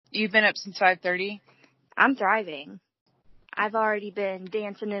You've been up since 5:30? I'm thriving. I've already been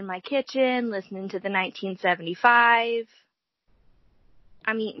dancing in my kitchen, listening to the 1975.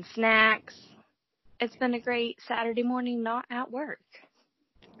 I'm eating snacks. It's been a great Saturday morning not at work.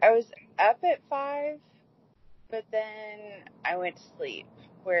 I was up at 5, but then I went to sleep.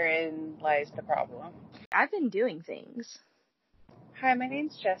 Wherein lies the problem? I've been doing things. Hi, my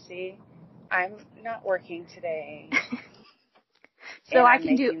name's Jessie. I'm not working today. So I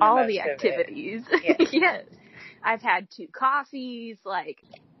can do all the activities. Yes. Yes. I've had 2 coffees.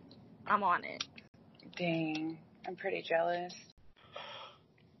 I'm on it. Dang. I'm pretty jealous.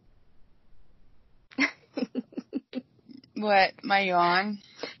 What? My yawn?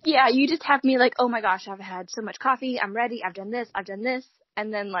 Yeah, you just have me oh my gosh, I've had so much coffee. I'm ready. I've done this.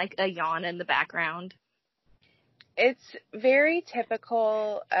 And then a yawn in the background. It's very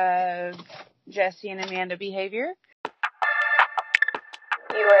typical of Jessie and Amanda behavior.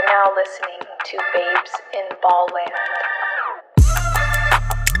 You are now listening to Babes in Ballland.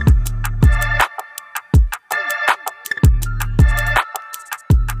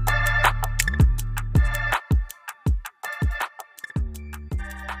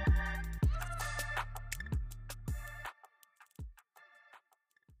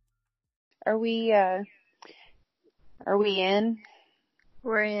 Are we in?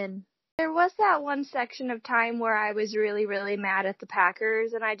 We're in. There was that one section of time where I was really, really mad at the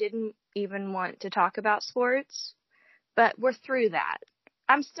Packers, and I didn't even want to talk about sports. But we're through that.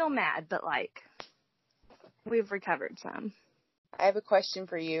 I'm still mad, but we've recovered some. I have a question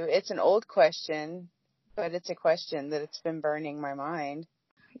for you. It's an old question, but it's a question that's been burning my mind.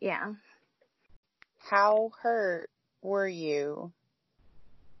 Yeah. How hurt were you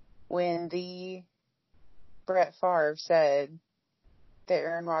when the Brett Favre said that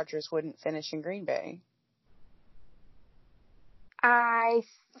Aaron Rodgers wouldn't finish in Green Bay? I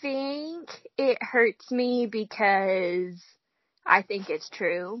think it hurts me because I think it's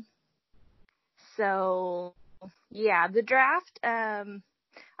true. So, yeah, the draft, I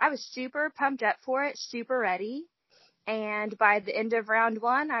was super pumped up for it, super ready. And by the end of round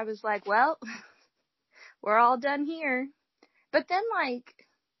 1, I was like, well, we're all done here. But then,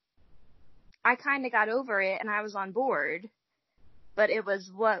 I kind of got over it and I was on board. But it was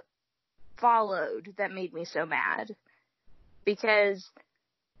what followed that made me so mad. Because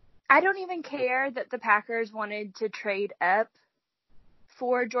I don't even care that the Packers wanted to trade up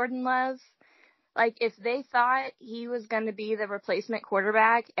for Jordan Love. If they thought he was going to be the replacement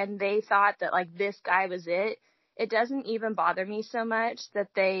quarterback and they thought that, this guy was it, it doesn't even bother me so much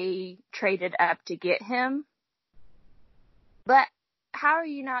that they traded up to get him. But how are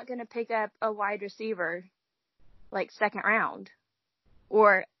you not going to pick up a wide receiver, second round?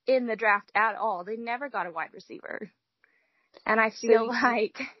 Or in the draft at all? They never got a wide receiver. And I feel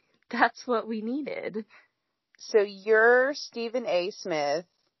like that's what we needed. So you're Stephen A. Smith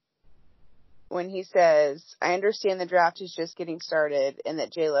when he says, I understand the draft is just getting started and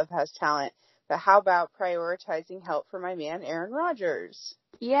that J-Love has talent, but how about prioritizing help for my man Aaron Rodgers?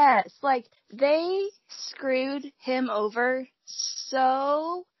 Yes, they screwed him over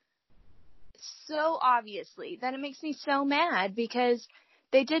so obviously that it makes me so mad because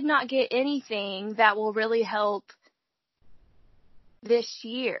they did not get anything that will really help this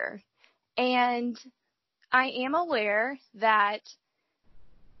year. And I am aware that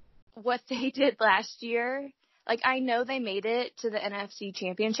what they did last year, I know they made it to the NFC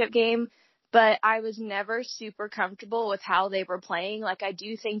Championship game, but I was never super comfortable with how they were playing. I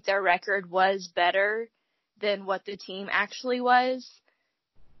do think their record was better than what the team actually was.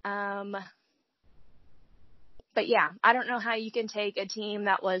 But yeah, I don't know how you can take a team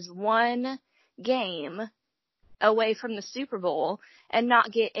that was 1 game away from the Super Bowl and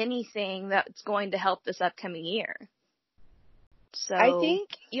not get anything that's going to help this upcoming year. So I think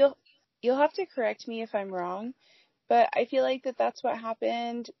you'll have to correct me if I'm wrong, but I feel like that's what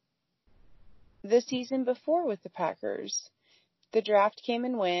happened the season before with the Packers. The draft came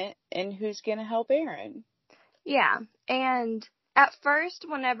and went, and who's going to help Aaron? Yeah, and at first,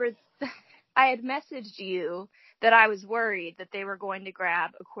 whenever I had messaged you that I was worried that they were going to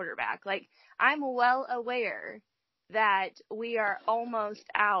grab a quarterback, I'm well aware that we are almost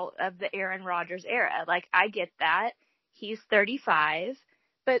out of the Aaron Rodgers era. I get that. He's 35.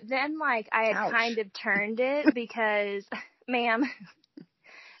 But then, I had Ouch. kind of turned it because, ma'am,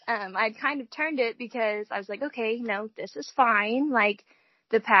 I'd kind of turned it because I was like, okay, no, this is fine.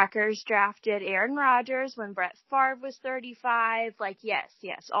 The Packers drafted Aaron Rodgers when Brett Favre was 35.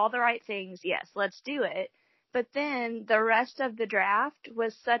 Yes, all the right things. Yes, let's do it. But then the rest of the draft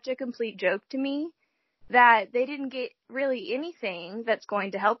was such a complete joke to me that they didn't get really anything that's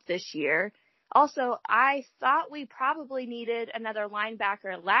going to help this year. Also, I thought we probably needed another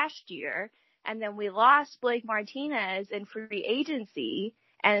linebacker last year, and then we lost Blake Martinez in free agency,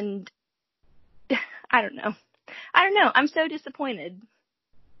 and I don't know. I'm so disappointed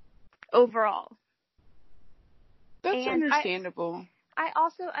overall. That's understandable. I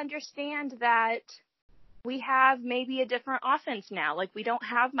also understand that we have maybe a different offense now. Like, we don't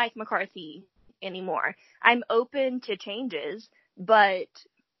have Mike McCarthy anymore. I'm open to changes, but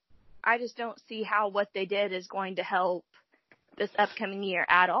I just don't see how what they did is going to help this upcoming year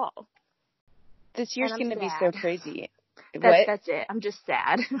at all. This year's going to be so crazy. That's it. I'm just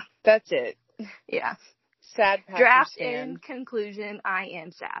sad. That's it. Yeah. Sad Packers Draft fan. in conclusion, I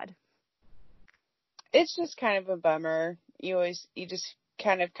am sad. It's just kind of a bummer. You just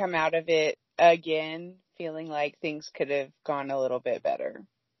kind of come out of it again feeling like things could have gone a little bit better.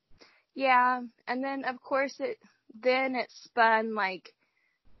 Yeah, and then of course it spun like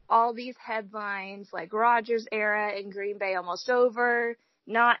all these headlines like Rodgers era in Green Bay almost over,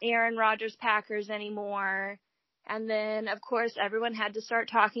 not Aaron Rodgers Packers anymore. And then of course everyone had to start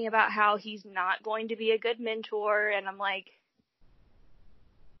talking about how he's not going to be a good mentor, and I'm like,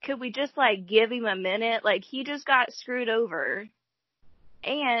 could we just like give him a minute? Like, he just got screwed over.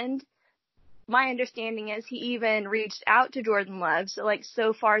 And my understanding is he even reached out to Jordan Love, so like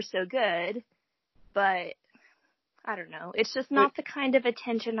so far so good. But I don't know. It's just not the kind of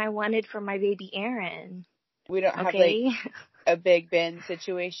attention I wanted from my baby Aaron. We don't have like a Big Ben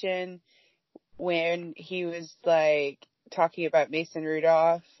situation when he was like talking about Mason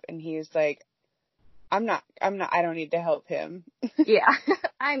Rudolph and he was like, I don't need to help him. Yeah.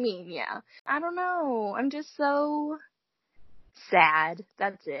 I mean, yeah. I don't know. I'm just so sad.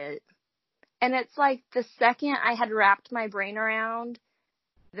 That's it. And it's like the second I had wrapped my brain around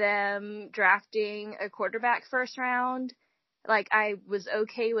them drafting a quarterback first round, like I was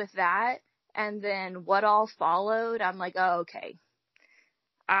okay with that. And then what all followed, I'm like, oh, okay.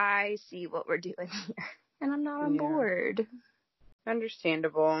 I see what we're doing here. And I'm not on board.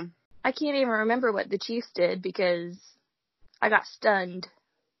 Understandable. I can't even remember what the Chiefs did because I got stunned.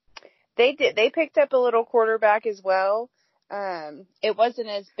 They did. They picked up a little quarterback as well. It wasn't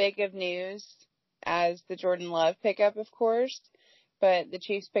as big of news as the Jordan Love pickup, of course, but the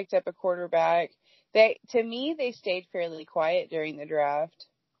Chiefs picked up a quarterback. To me, they stayed fairly quiet during the draft.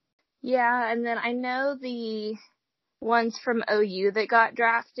 Yeah, and then I know the ones from OU that got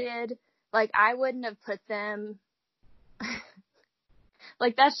drafted, like I wouldn't have put them,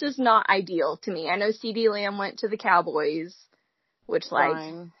 like that's just not ideal to me. I know CeeDee Lamb went to the Cowboys, which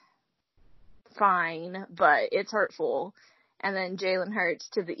fine, but it's hurtful. And then Jalen Hurts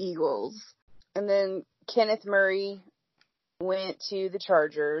to the Eagles. And then Kenneth Murray went to the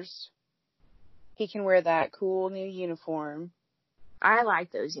Chargers. He can wear that cool new uniform. I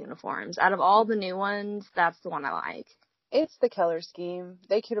like those uniforms. Out of all the new ones, that's the one I like. It's the color scheme.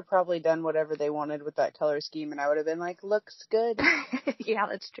 They could have probably done whatever they wanted with that color scheme, and I would have been like, looks good. Yeah,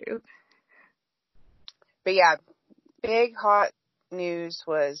 that's true. But yeah, big hot news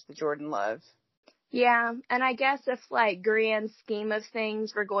was the Jordan Love. Yeah, and I guess if, like, grand scheme of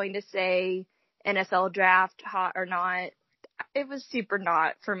things, we're going to say NFL draft, hot or not, it was super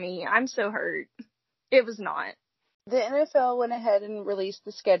not for me. I'm so hurt. It was not. The NFL went ahead and released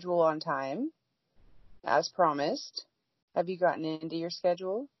the schedule on time, as promised. Have you gotten into your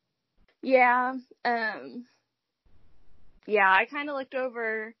schedule? Yeah, I kind of looked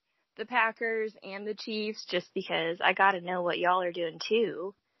over the Packers and the Chiefs just because I got to know what y'all are doing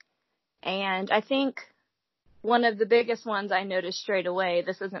too. And I think one of the biggest ones I noticed straight away,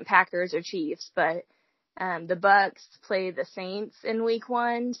 this isn't Packers or Chiefs, but the Bucks play the Saints in week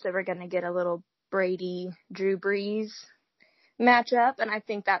 1, so we're going to get a little Brady-Drew Brees matchup, and I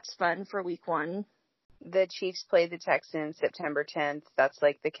think that's fun for week 1. The Chiefs play the Texans September 10th. That's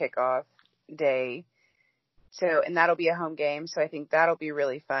like the kickoff day. So, and that'll be a home game, so I think that'll be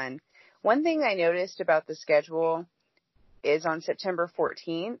really fun. One thing I noticed about the schedule is on September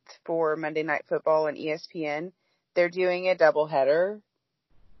 14th for Monday Night Football on ESPN, they're doing a doubleheader,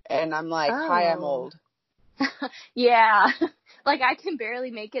 and I'm like, hi, I'm old. Yeah, like I can barely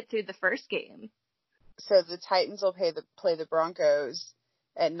make it through the first game. So the Titans will play the Broncos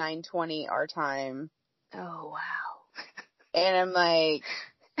at 9:20 our time. Oh, wow. And I'm like,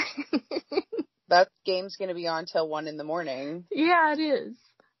 that game's going to be on till 1 a.m. Yeah, it is.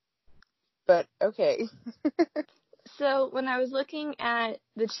 But, okay. So, when I was looking at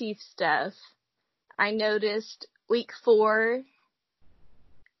the Chiefs stuff, I noticed week 4,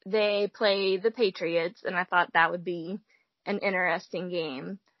 they play the Patriots, and I thought that would be an interesting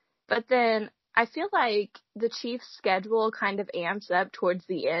game. But then I feel like the Chiefs' schedule kind of amps up towards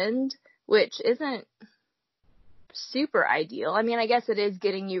the end, which isn't super ideal. I mean, I guess it is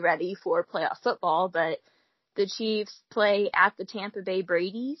getting you ready for playoff football, but the Chiefs play at the Tampa Bay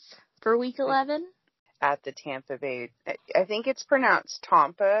Bradys for Week 11. At the Tampa Bay. I think it's pronounced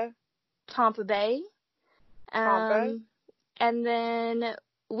Tompa. Tampa Bay. Tompa. And then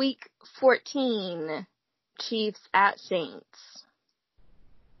Week 14, Chiefs at Saints.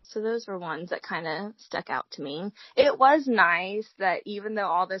 So those were ones that kind of stuck out to me. It was nice that even though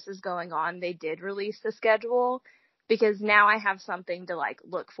all this is going on, they did release the schedule, because now I have something to, like,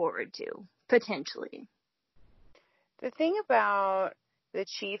 look forward to, potentially. The thing about the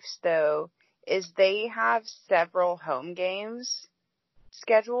Chiefs, though, is they have several home games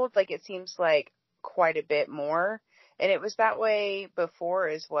scheduled. Like, it seems like quite a bit more. And it was that way before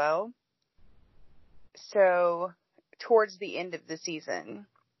as well. So, towards the end of the season.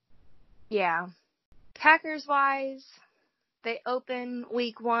 Yeah. Packers-wise, they open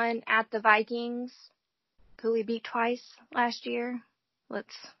Week 1 at the Vikings, who we beat twice last year.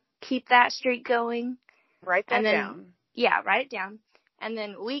 Let's keep that streak going. Write that down. Yeah, write it down. And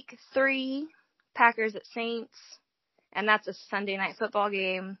then Week 3, Packers at Saints, and that's a Sunday night football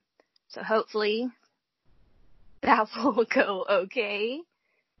game. So hopefully that will go okay.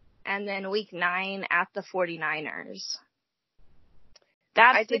 And then Week 9 at the 49ers.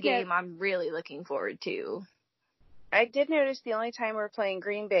 That's the game I'm really looking forward to. I did notice the only time we're playing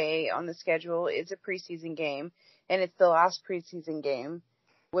Green Bay on the schedule is a preseason game, and it's the last preseason game,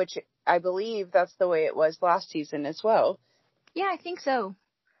 which I believe that's the way it was last season as well. Yeah, I think so.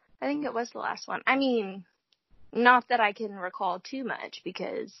 I think it was the last one. I mean, not that I can recall too much,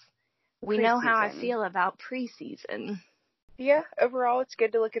 because we know how I feel about preseason. Yeah, overall it's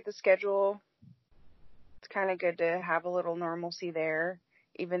good to look at the schedule. It's kind of good to have a little normalcy there,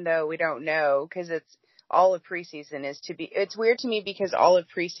 even though we don't know, because it's all of preseason is to be, it's weird to me because all of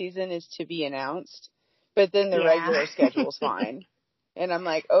preseason is to be announced, but then the regular schedule's fine. And I'm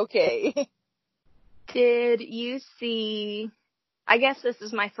like, okay. Did you see, I guess this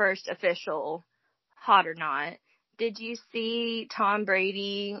is my first official hot or not, did you see Tom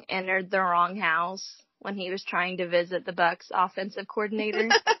Brady entered the wrong house when he was trying to visit the Bucs offensive coordinator?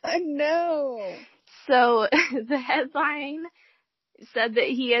 No. So the headline said that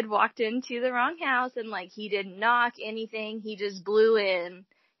he had walked into the wrong house and, like, he didn't knock anything. He just blew in,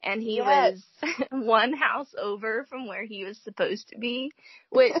 and he was one house over from where he was supposed to be.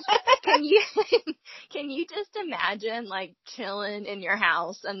 Which, can you just imagine, like, chilling in your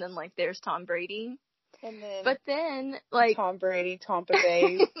house and then, like, there's Tom Brady? But then, like, Tom Brady, Tampa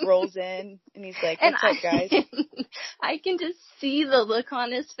Bay rolls in, and he's like, "What's up, guys?" I can just see the look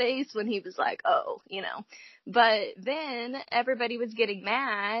on his face when he was like, "Oh," you know. But then everybody was getting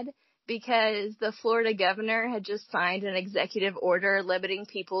mad because the Florida governor had just signed an executive order limiting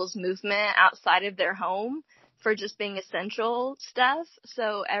people's movement outside of their home for just being essential stuff.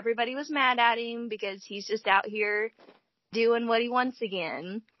 So everybody was mad at him because he's just out here doing what he wants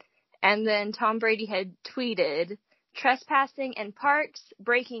again. And then Tom Brady had tweeted, "Trespassing in parks,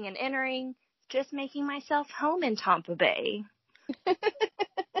 breaking and entering, just making myself home in Tampa Bay."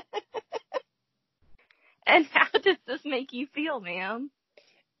 And how does this make you feel, ma'am?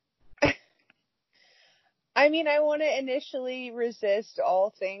 I mean, I want to initially resist all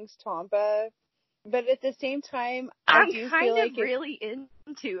things Tampa, but at the same time, I do feel like I'm really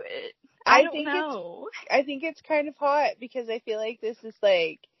into it. I don't know. I think it's kind of hot because I feel like this is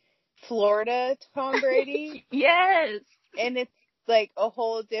like Florida Tom Brady. Yes. And it's like a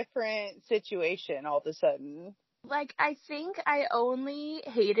whole different situation all of a sudden. Like, I think I only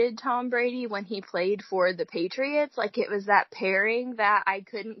hated Tom Brady when he played for the Patriots. Like, it was that pairing that I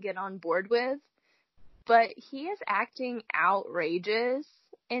couldn't get on board with. But he is acting outrageous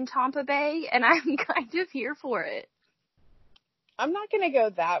in Tampa Bay, and I'm kind of here for it. I'm not going to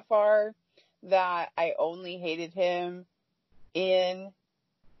go that far that I only hated him in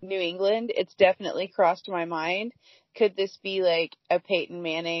New England. It's definitely crossed my mind. Could this be like a Peyton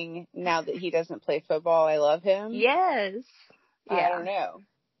Manning now that he doesn't play football? I love him. Yes. Yeah. I don't know.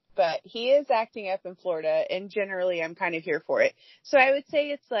 But he is acting up in Florida, and generally I'm kind of here for it. So I would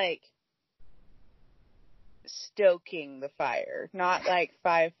say it's like stoking the fire. Not like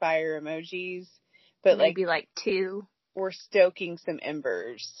 5 fire emojis, but maybe like 2. We're stoking some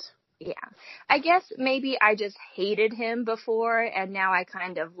embers. Yeah. I guess maybe I just hated him before, and now I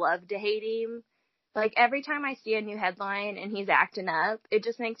kind of love to hate him. Like, every time I see a new headline and he's acting up, it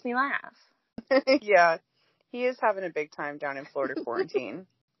just makes me laugh. Yeah. He is having a big time down in Florida quarantine.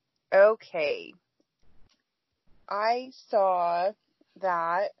 Okay. I saw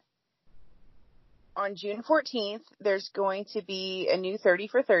that on June 14th, there's going to be a new 30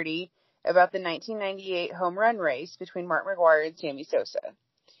 for 30 about the 1998 home run race between Mark McGwire and Sammy Sosa.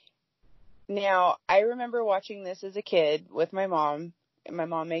 Now, I remember watching this as a kid with my mom, and my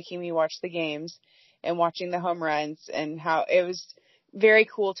mom making me watch the games and watching the home runs, and how it was very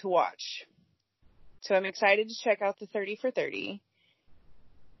cool to watch. So I'm excited to check out the 30 for 30.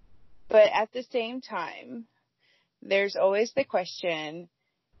 But at the same time, there's always the question,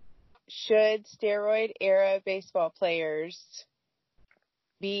 should steroid era baseball players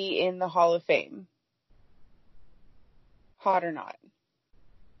be in the Hall of Fame? Hot or not?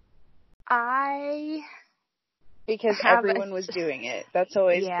 Because everyone was doing it. That's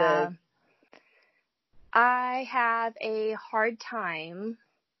always I have a hard time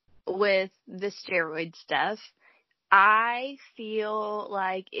with the steroid stuff. I feel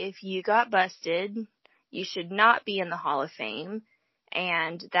like if you got busted, you should not be in the Hall of Fame.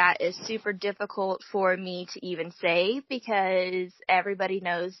 And that is super difficult for me to even say, because everybody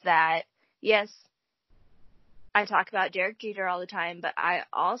knows that, yes, I talk about Derek Jeter all the time, but I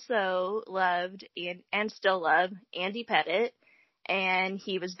also loved and still love Andy Pettitte, and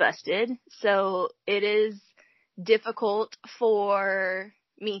he was busted. So it is difficult for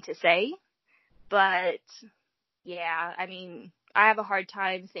me to say, but yeah, I mean, I have a hard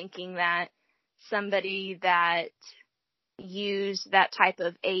time thinking that somebody that used that type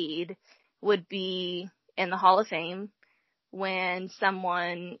of aid would be in the Hall of Fame when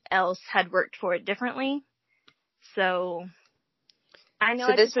someone else had worked for it differently. So I know.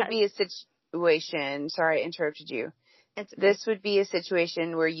 So this would be a situation. Sorry, I interrupted you. This would be a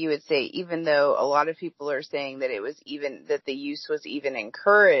situation where you would say, even though a lot of people are saying that that the use was even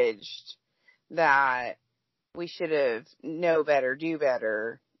encouraged, that we should have know better, do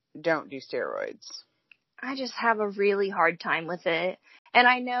better, don't do steroids. I just have a really hard time with it. And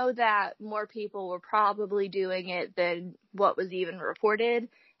I know that more people were probably doing it than what was even reported.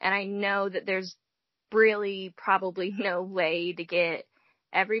 And I know that there's really probably no way to get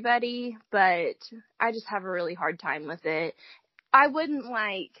everybody, but I just have a really hard time with it. I wouldn't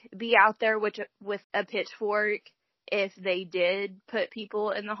be out there with a pitchfork if they did put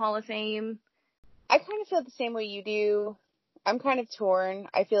people in the Hall of Fame. I kind of feel the same way you do. I'm kind of torn.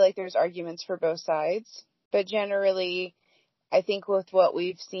 I feel like there's arguments for both sides, but generally, I think with what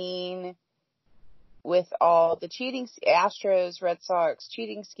we've seen with all the cheating, Astros, Red Sox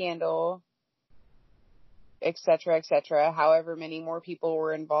cheating scandal, et cetera, however many more people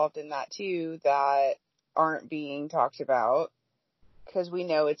were involved in that too that aren't being talked about, because we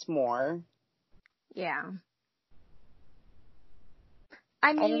know it's more. Yeah.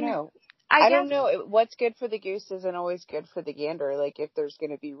 I mean, I don't know. I don't know. What's good for the goose isn't always good for the gander. Like, if there's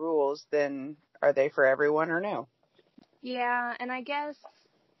going to be rules, then are they for everyone or no? Yeah, and I guess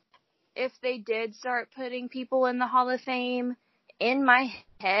if they did start putting people in the Hall of Fame, in my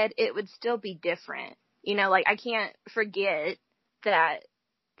head, it would still be different. You know, I can't forget that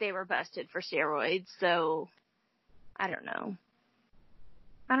they were busted for steroids, so I don't know.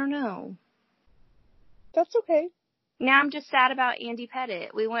 That's okay. Now I'm just sad about Andy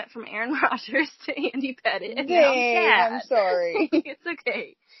Pettitte. We went from Aaron Rodgers to Andy Pettitte, and Dang, now I'm sad. I'm sorry. It's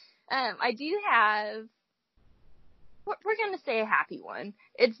okay. I do have, we're going to say a happy one.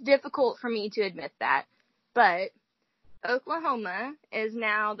 It's difficult for me to admit that, but Oklahoma is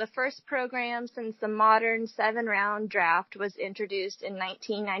now the first program since the modern 7-round draft was introduced in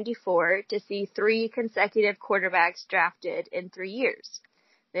 1994 to see 3 consecutive quarterbacks drafted in 3 years.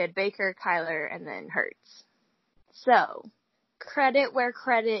 They had Baker, Kyler, and then Hurts. So, credit where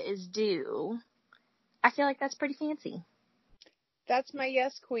credit is due. I feel like that's pretty fancy. That's my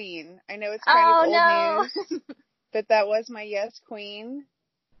yes queen. I know it's kind of old news, but that was my yes queen.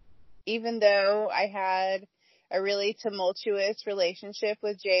 Even though I had a really tumultuous relationship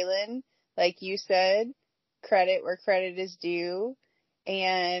with Jalen, like you said, credit where credit is due.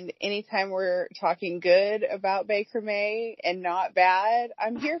 And anytime we're talking good about Baker May and not bad,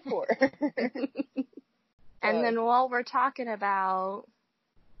 I'm here for. And then while we're talking about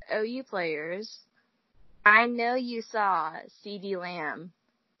OU players, I know you saw CeeDee Lamb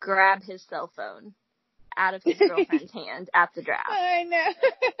grab his cell phone out of his girlfriend's hand at the draft. I know.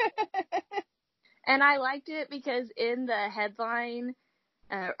 And I liked it because in the headline,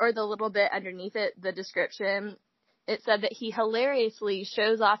 or the little bit underneath it, the description, it said that he hilariously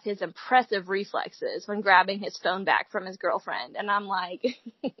shows off his impressive reflexes when grabbing his phone back from his girlfriend. And I'm like,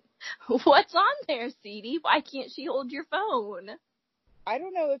 what's on there, CeeDee? Why can't she hold your phone? I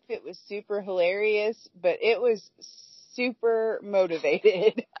don't know if it was super hilarious, but it was super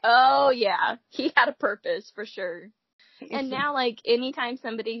motivated. Oh, yeah. He had a purpose, for sure. And now, like, anytime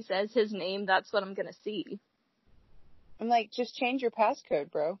somebody says his name, that's what I'm going to see. I'm like, just change your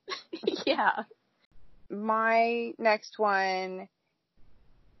passcode, bro. Yeah. My next one,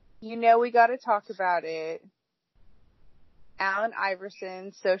 we got to talk about it. Allen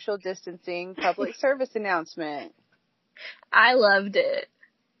Iverson's social distancing public service announcement. I loved it.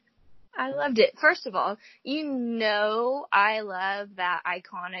 First of all, I love that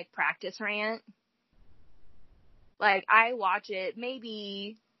iconic practice rant. Like, I watch it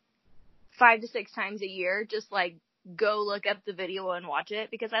maybe 5 to 6 times a year, just like go look up the video and watch it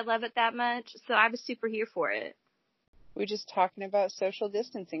because I love it that much. So I was super here for it. We're just talking about social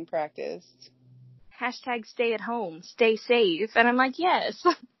distancing practice. Hashtag stay at home, stay safe. And I'm like, yes,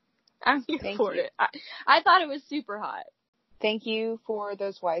 I'm here for it. I thought it was super hot. Thank you for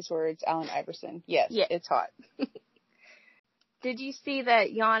those wise words, Allen Iverson. Yes, it's hot. Did you see that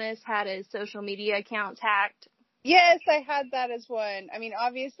Giannis had his social media accounts hacked? Yes, I had that as one. I mean,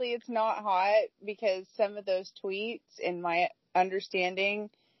 obviously it's not hot because some of those tweets, in my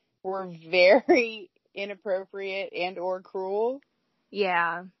understanding, were very inappropriate and or cruel.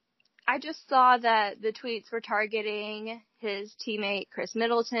 Yeah. I just saw that the tweets were targeting his teammate Chris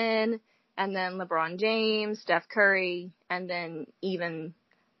Middleton, and then LeBron James, Steph Curry, and then even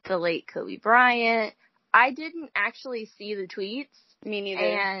the late Kobe Bryant. I didn't actually see the tweets. Me neither.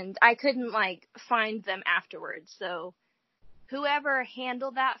 And I couldn't, find them afterwards. So whoever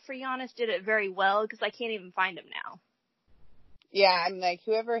handled that for Giannis did it very well because I can't even find him now. Yeah, I'm like,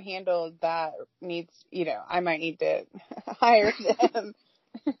 whoever handled that needs, I might need to hire them.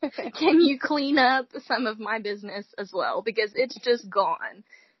 Can you clean up some of my business as well? Because it's just gone.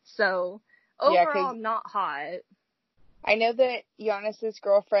 So, overall, not hot. I know that Giannis's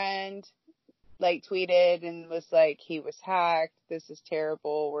girlfriend, tweeted and was like, he was hacked. This is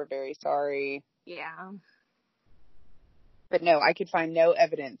terrible. We're very sorry. Yeah. But no, I could find no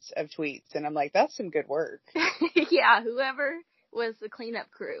evidence of tweets. And I'm like, that's some good work. Yeah, whoever was the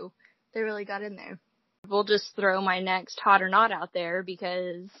cleanup crew, they really got in there. We'll just throw my next hot or not out there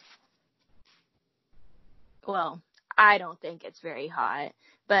because, well, I don't think it's very hot.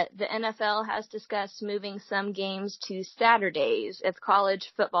 But the NFL has discussed moving some games to Saturdays if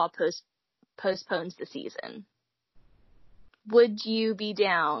college football postpones the season. Would you be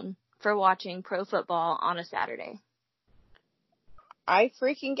down for watching pro football on a Saturday? I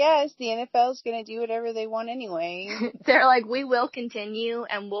freaking guess the NFL's going to do whatever they want anyway. They're like, we will continue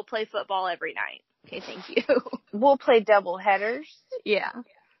and we'll play football every night. Okay, thank you. We'll play double headers. Yeah.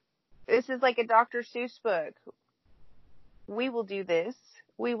 This is like a Dr. Seuss book. We will do this.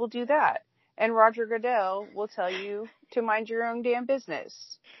 We will do that. And Roger Goodell will tell you to mind your own damn business.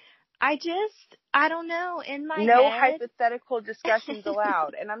 I don't know. In my No head. hypothetical discussions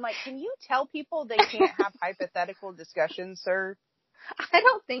allowed. And I'm like, can you tell people they can't have hypothetical discussions, sir? I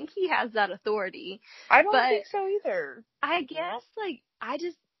don't think he has that authority. I don't think so either. I guess,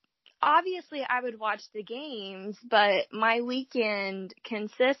 obviously I would watch the games, but my weekend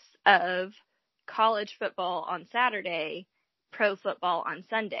consists of college football on Saturday, pro football on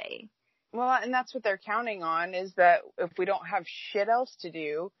Sunday. Well, and that's what they're counting on, is that if we don't have shit else to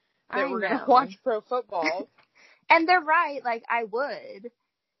do, that we're going to watch pro football. And they're right, I would,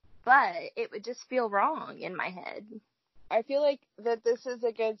 but it would just feel wrong in my head. I feel like that this is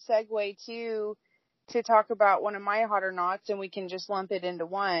a good segue to talk about one of my hot or nots, and we can just lump it into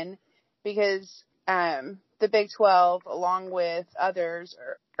one, because the Big 12, along with others,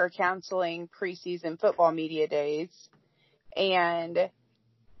 are canceling preseason football media days. And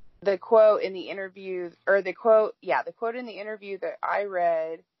the quote in the interview in the interview that I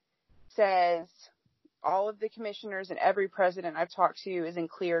read says, all of the commissioners and every president I've talked to is in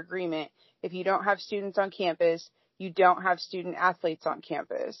clear agreement. If you don't have students on campus, you don't have student athletes on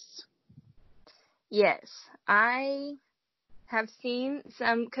campus. Yes, I have seen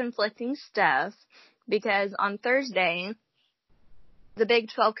some conflicting stuff because on Thursday, the Big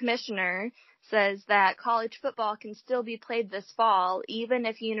 12 commissioner says that college football can still be played this fall, even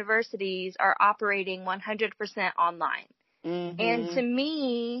if universities are operating 100% online. Mm-hmm. And to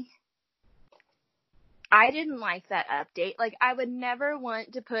me, I didn't like that update. I would never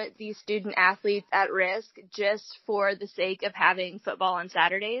want to put these student athletes at risk just for the sake of having football on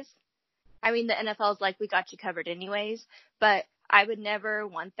Saturdays. I mean, the NFL's like, we got you covered anyways, but I would never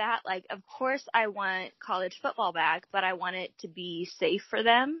want that. Of course I want college football back, but I want it to be safe for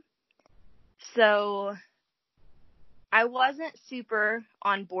them. So I wasn't super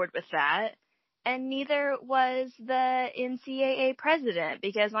on board with that. And neither was the NCAA president,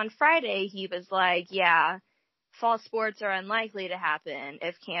 because on Friday he was like, yeah, fall sports are unlikely to happen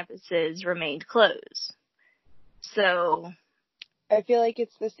if campuses remained closed. So I feel like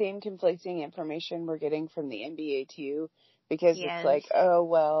it's the same conflicting information we're getting from the NBA too, because yes. it's like, oh,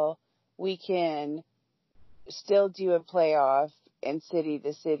 well, we can still do a playoff in city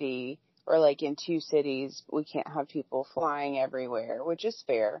to city, or like in 2 cities. We can't have people flying everywhere, which is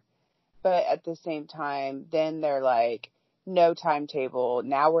fair. But at the same time, then they're like, no timetable.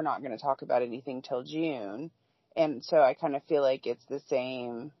 Now we're not going to talk about anything till June. And so I kind of feel like it's the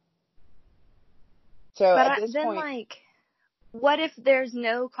same. So But at this then, point, like, what if there's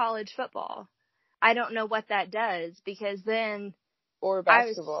no college football? I don't know what that does, because then or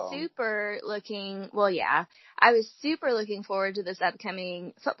basketball. I was super looking forward to this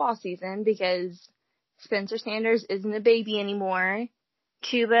upcoming football season, because Spencer Sanders isn't a baby anymore.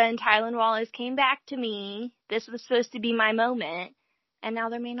 Chuba and Tylan Wallace came back to me. This was supposed to be my moment. And now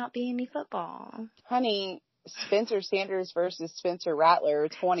there may not be any football. Honey, Spencer Sanders versus Spencer Rattler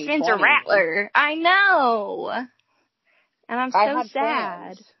 2020. Spencer Rattler. I know. And I'm so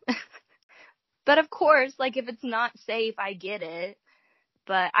sad. But of course, like, if it's not safe, I get it.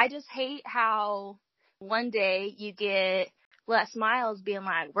 But I just hate how one day you get Les Miles being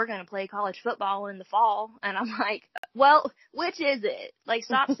like, we're going to play college football in the fall. And I'm like, well, which is it? Like,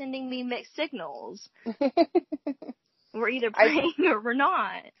 stop sending me mixed signals. We're either playing or we're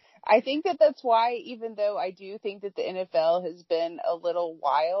not. I think that's why, even though I do think that the NFL has been a little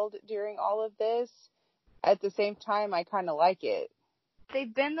wild during all of this, at the same time, I kind of like it.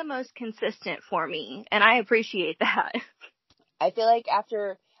 They've been the most consistent for me, and I appreciate that. I feel like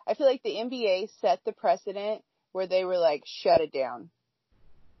the NBA set the precedent where they were like, shut it down.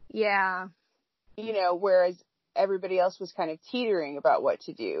 Yeah. You know, whereas everybody else was kind of teetering about what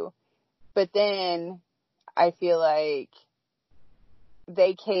to do. But then I feel like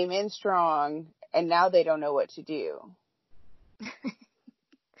they came in strong, and now they don't know what to do.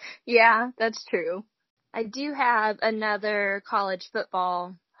 Yeah, that's true. I do have another college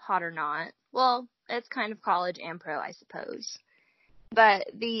football hot or not. Well, it's kind of college and pro, I suppose. But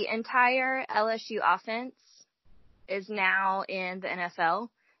the entire LSU offense is now in the NFL.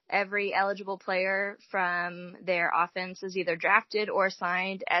 Every eligible player from their offense is either drafted or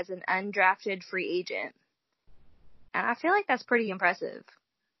signed as an undrafted free agent. And I feel like that's pretty impressive.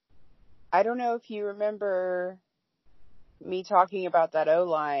 I don't know if you remember me talking about that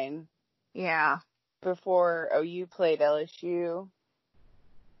O-line. Yeah. Before OU played LSU.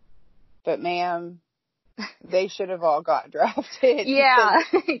 But ma'am, they should have all got drafted. Yeah.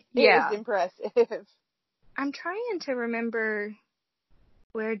 It was impressive. I'm trying to remember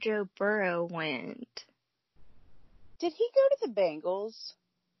where Joe Burrow went. Did he go to the Bengals?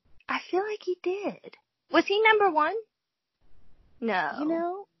 I feel like he did. Was he number 1? No. You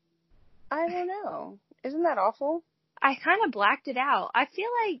know, I don't know. Isn't that awful? I kind of blacked it out. I feel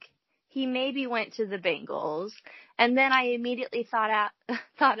like he maybe went to the Bengals, and then I immediately thought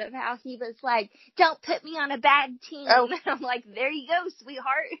of how he was like, don't put me on a bad team. Oh. And I'm like, there you go,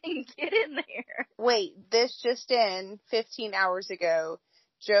 sweetheart, and get in there. Wait, this just in 15 hours ago,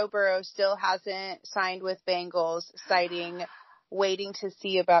 Joe Burrow still hasn't signed with Bengals, citing waiting to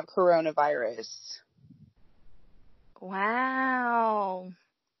see about coronavirus. Wow.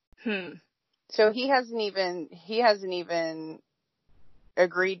 So he hasn't even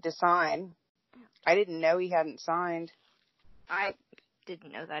agreed to sign. I didn't know he hadn't signed. I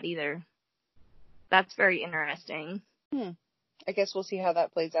didn't know that either. That's very interesting. I guess we'll see how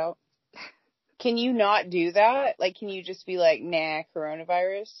that plays out. Can you not do that? Like, can you just be like, nah,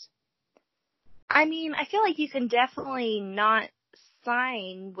 coronavirus? I mean, I feel like you can definitely not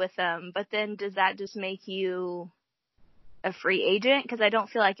sign with them, but then does that just make you a free agent? Because I don't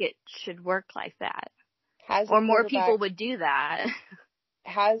feel like it should work like that. Or more people would do that.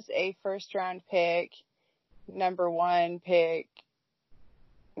 Has a first-round pick, number 1 pick,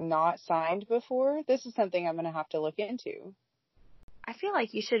 not signed before? This is something I'm going to have to look into. I feel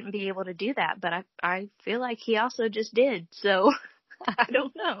like you shouldn't be able to do that, but I feel like he also just did, so I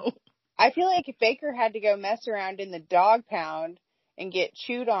don't know. I feel like if Baker had to go mess around in the dog pound and get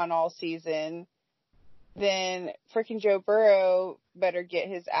chewed on all season, then freaking Joe Burrow better get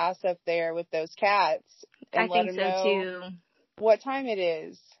his ass up there with those cats and let him know too. What time it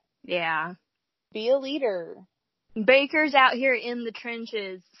is. Yeah. Be a leader. Baker's out here in the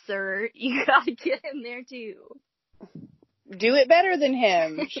trenches, sir. You gotta get him there too. Do it better than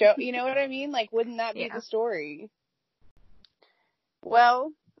him. Show, you know what I mean? Like, wouldn't that be the story?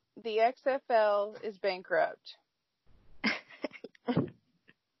 Well, the XFL is bankrupt.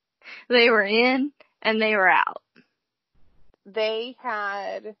 They were in and they were out. They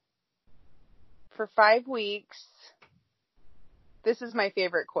had, for 5 weeks, this is my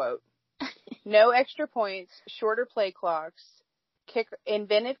favorite quote. No extra points, shorter play clocks,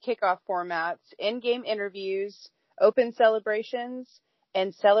 inventive kickoff formats, in-game interviews, open celebrations,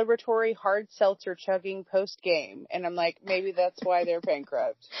 and celebratory hard seltzer chugging post-game. And I'm like, maybe that's why they're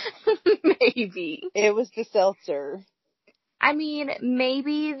bankrupt. Maybe. It was the seltzer. I mean,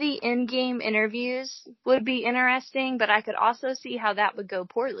 maybe the in-game interviews would be interesting, but I could also see how that would go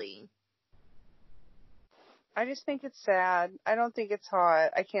poorly. I just think it's sad. I don't think it's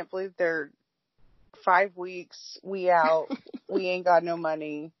hot. I can't believe they're 5 weeks, we out, we ain't got no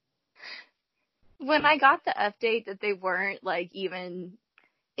money. When I got the update that they weren't, like, even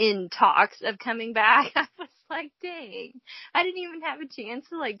in talks of coming back, I was like, dang. I didn't even have a chance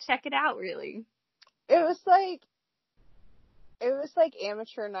to, like, check it out, really. It was like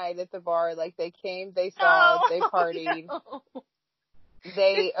amateur night at the bar. Like, they came, they saw, they partied. No.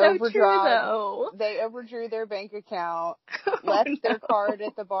 They They overdrew their bank account, left their card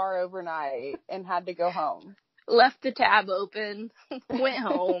at the bar overnight, and had to go home. Left the tab open, went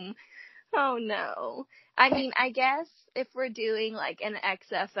home. Oh no. I mean, I guess if we're doing like an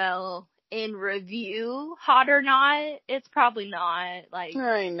XFL in review, hot or not, it's probably not. Like,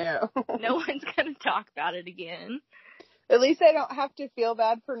 I know. No one's gonna talk about it again. At least I don't have to feel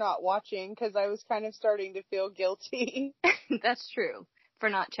bad for not watching, because I was kind of starting to feel guilty. That's true. For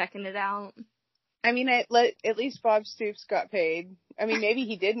not checking it out. I mean, at least Bob Stoops got paid. I mean, maybe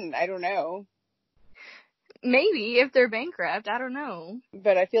he didn't. I don't know. Maybe, if they're bankrupt. I don't know.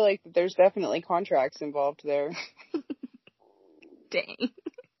 But I feel like there's definitely contracts involved there. Dang.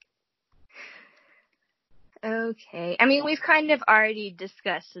 Okay. I mean, we've kind of already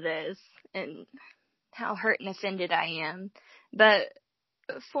discussed this and how hurt and offended I am. But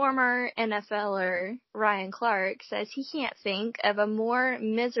former NFLer Ryan Clark says he can't think of a more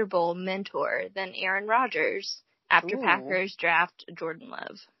miserable mentor than Aaron Rodgers after Packers draft Jordan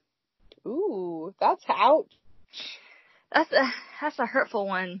Love. Ooh, that's ouch. That's a hurtful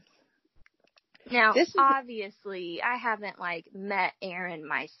one. Now, obviously, I haven't, like, met Aaron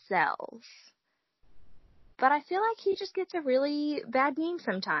myself. But I feel like he just gets a really bad name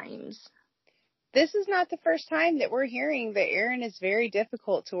sometimes. This is not the first time that we're hearing that Aaron is very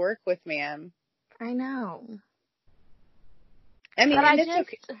difficult to work with, ma'am. I know. I mean,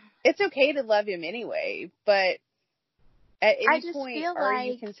 it's okay to love him anyway, but at any point, are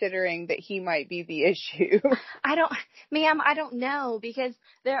you considering that he might be the issue? I don't know, because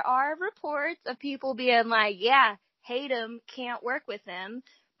there are reports of people being like, yeah, hate him, can't work with him.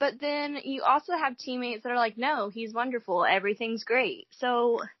 But then you also have teammates that are like, no, he's wonderful, everything's great.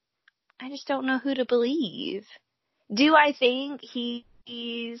 So I just don't know who to believe. Do I think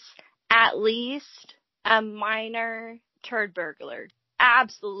he's at least a minor turd burglar?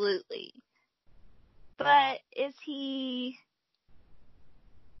 Absolutely. But is he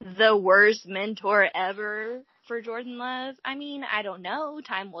the worst mentor ever for Jordan Love? I mean, I don't know.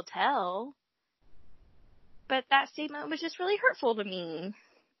 Time will tell. But that statement was just really hurtful to me.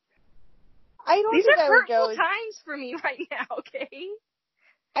 These are hurtful times for me right now, okay?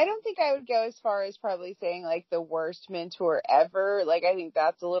 I don't think I would go as far as probably saying, like, the worst mentor ever. Like, I think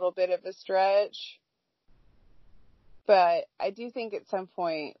that's a little bit of a stretch. But I do think at some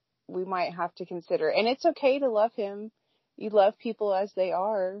point we might have to consider, and it's okay to love him. You love people as they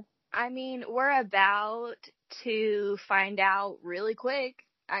are. I mean, we're about to find out really quick.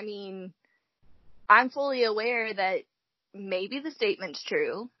 I mean, I'm fully aware that maybe the statement's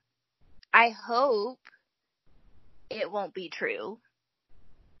true. I hope it won't be true.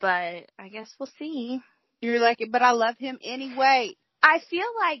 But I guess we'll see. You're like, but I love him anyway. I feel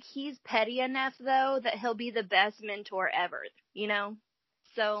like he's petty enough, though, that he'll be the best mentor ever, you know?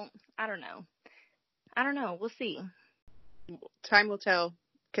 So, I don't know. We'll see. Time will tell,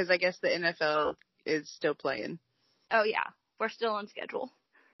 because I guess the NFL is still playing. Oh, yeah. We're still on schedule.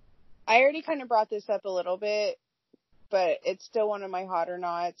 I already kind of brought this up a little bit, but it's still one of my hot or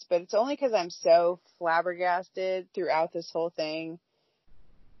nots. But it's only because I'm so flabbergasted throughout this whole thing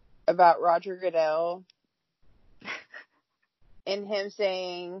about Roger Goodell and him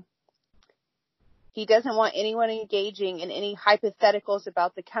saying he doesn't want anyone engaging in any hypotheticals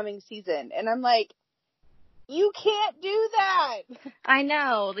about the coming season. And I'm like, you can't do that. I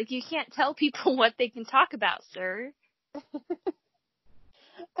know. Like, you can't tell people what they can talk about, sir. But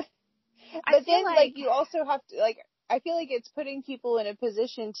then, like, you also have to, like, I feel like it's putting people in a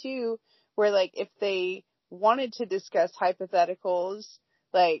position, too, where, like, if they wanted to discuss hypotheticals,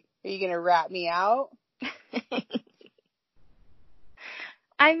 like, are you going to rat me out?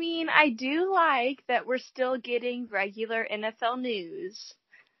 I mean, I do like that we're still getting regular NFL news.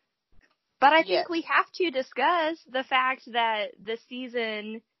 But I think we have to discuss the fact that the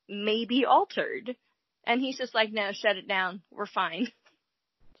season may be altered. And he's just like, no, shut it down. We're fine.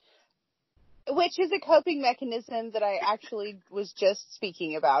 Which is a coping mechanism that I actually was just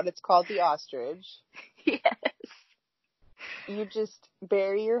speaking about. It's called the ostrich. Yes. You just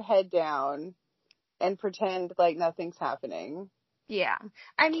bury your head down and pretend like nothing's happening. Yeah.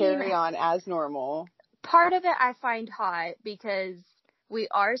 I mean, carry on as normal. Part of it I find hot because we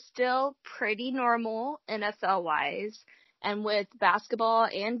are still pretty normal NFL-wise. And with basketball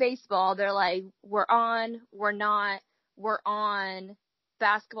and baseball, they're like, we're on, we're not, we're on,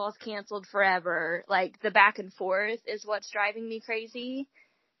 basketball's canceled forever. Like, the back and forth is what's driving me crazy.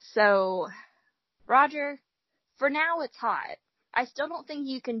 So, Roger, for now it's hot. I still don't think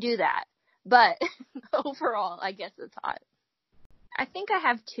you can do that. But overall, I guess it's hot. I think I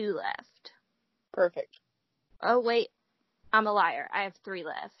have 2 left. Perfect. Oh, wait. I'm a liar. I have 3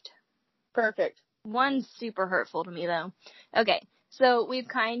 left. Perfect. One's super hurtful to me, though. Okay, so we've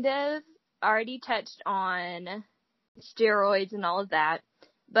kind of already touched on steroids and all of that,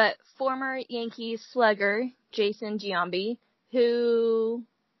 but former Yankees slugger Jason Giambi, who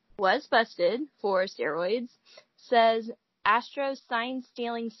was busted for steroids, says Astros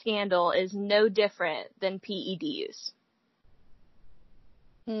sign-stealing scandal is no different than PED use.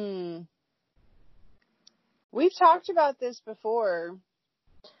 We've talked about this before.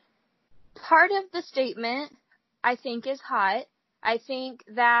 Part of the statement, I think, is hot. I think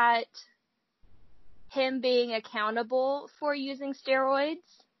that him being accountable for using steroids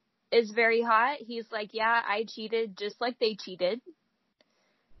is very hot. He's like, yeah, I cheated just like they cheated.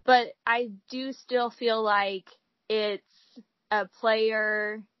 But I do still feel like it's a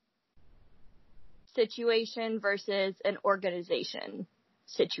player situation versus an organization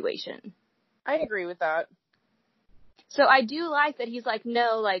situation. I agree with that. So I do like that he's like,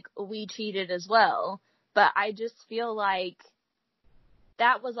 no, like, we cheated as well. But I just feel like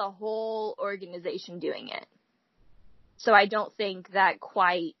that was a whole organization doing it. So I don't think that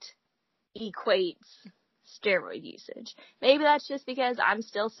quite equates steroid usage. Maybe that's just because I'm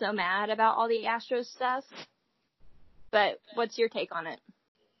still so mad about all the Astros stuff. But what's your take on it?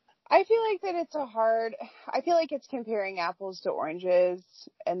 I feel like I feel like it's comparing apples to oranges,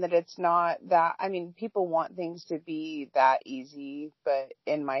 and that it's not that, I mean, people want things to be that easy, but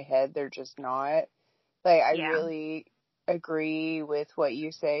in my head, they're just not. Like, I really agree with what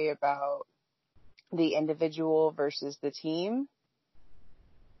you say about the individual versus the team.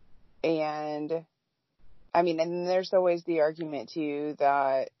 And, I mean, and there's always the argument, too,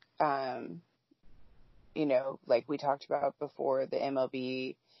 that, you know, like we talked about before, the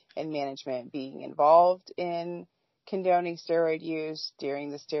MLB and management being involved in condoning steroid use during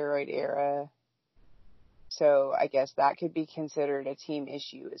the steroid era. So I guess that could be considered a team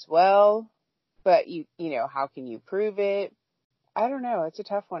issue as well. But you know, how can you prove it? I don't know. It's a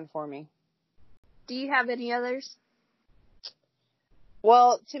tough one for me. Do you have any others?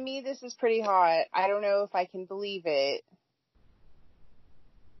 Well, to me, this is pretty hot. I don't know if I can believe it.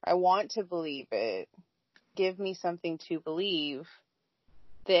 I want to believe it. Give me something to believe.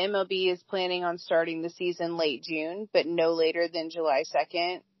 The MLB is planning on starting the season late June, but no later than July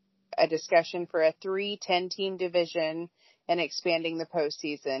 2nd. A discussion for a 10-team division and expanding the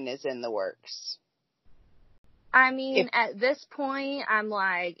postseason is in the works. I mean, at this point, I'm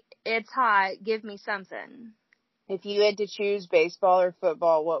like, it's hot. Give me something. If you had to choose baseball or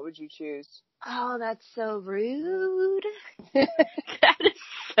football, what would you choose? Oh, that's so rude. That is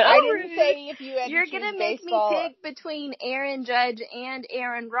so I didn't rude. say if you had You're to choose gonna make baseball. me pick between Aaron Judge and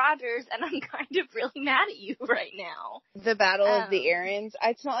Aaron Rodgers, and I'm kind of really mad at you right now. The battle of the Aarons.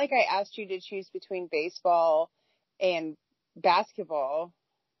 It's not like I asked you to choose between baseball and basketball.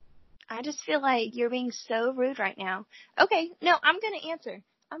 I just feel like you're being so rude right now. Okay, no, I'm gonna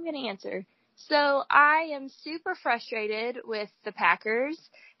answer. So I am super frustrated with the Packers,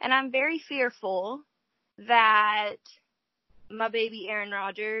 and I'm very fearful that my baby Aaron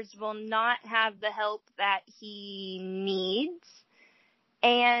Rodgers will not have the help that he needs.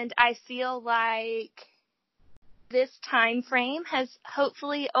 And I feel like this time frame has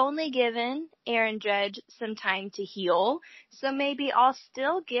hopefully only given Aaron Judge some time to heal. So maybe I'll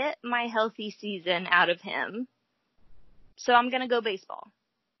still get my healthy season out of him. So I'm going to go baseball.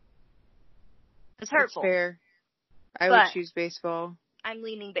 It's hurtful. That's fair. I would choose baseball. I'm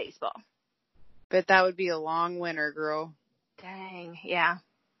leaning baseball. But that would be a long winter, girl. Dang, yeah.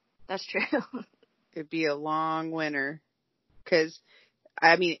 That's true. It'd be a long winter. Because,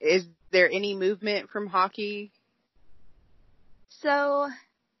 I mean, is there any movement from hockey? So,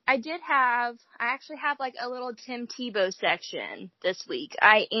 I actually have like a little Tim Tebow section this week.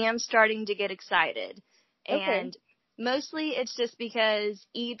 I am starting to get excited. Okay. And Mostly it's just because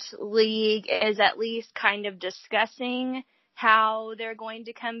each league is at least kind of discussing how they're going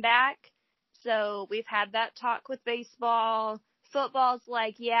to come back. So we've had that talk with baseball. Football's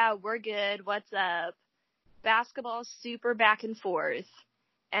like, yeah, we're good. What's up? Basketball's super back and forth.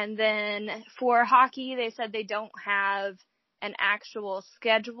 And then for hockey, they said they don't have an actual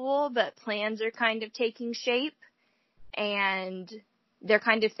schedule, but plans are kind of taking shape. And they're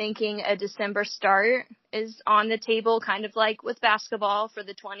kind of thinking a December start is on the table, kind of like with basketball for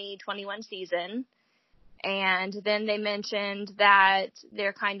the 2021 season. And then they mentioned that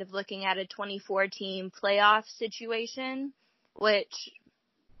they're kind of looking at a 24-team playoff situation, which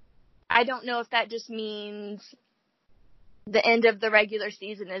I don't know if that just means the end of the regular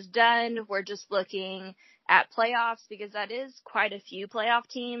season is done. We're just looking at playoffs, because that is quite a few playoff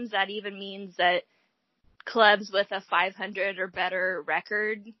teams. That even means that clubs with a 500 or better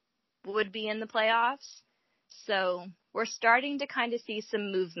record would be in the playoffs. So we're starting to kind of see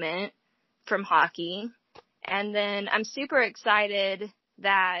some movement from hockey. And then I'm super excited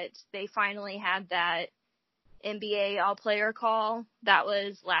that they finally had that NBA all-player call. That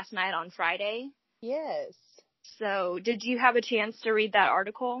was last night on Friday. Yes. So did you have a chance to read that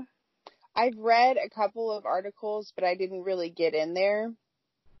article? I've read a couple of articles, but I didn't really get in there.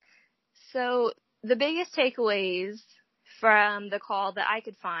 So the biggest takeaways from the call that I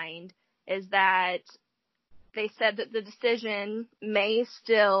could find is that they said that the decision may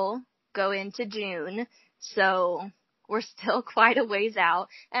still go into June. So we're still quite a ways out.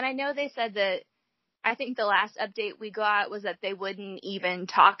 And I know they said that, I think the last update we got was that they wouldn't even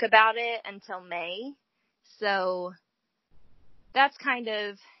talk about it until May. So that's kind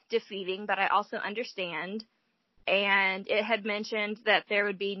of defeating, but I also understand. And it had mentioned that there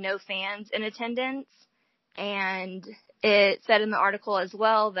would be no fans in attendance. And it said in the article as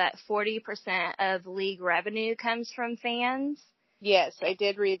well that 40% of league revenue comes from fans. Yes, I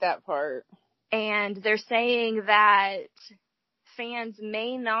did read that part. And they're saying that fans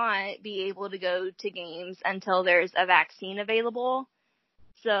may not be able to go to games until there's a vaccine available.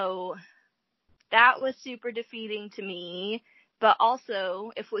 So that was super defeating to me. But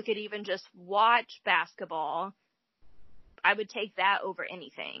also, if we could even just watch basketball, I would take that over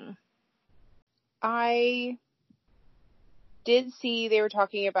anything. I did see they were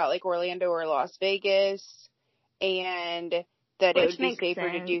talking about like Orlando or Las Vegas, and that it would be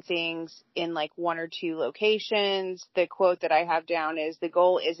safer to do things in like one or two locations. The quote that I have down is, the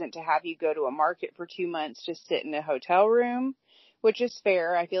goal isn't to have you go to a market for 2 months to sit in a hotel room, which is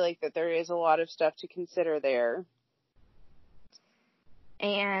fair. I feel like that there is a lot of stuff to consider there.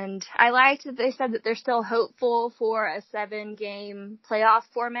 And I liked that they said that they're still hopeful for a 7-game playoff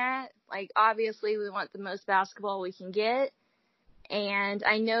format. Like, obviously, we want the most basketball we can get. And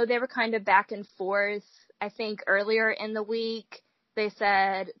I know they were kind of back and forth. I think earlier in the week, they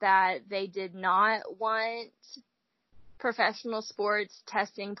said that they did not want professional sports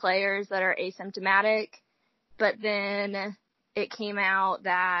testing players that are asymptomatic. But then it came out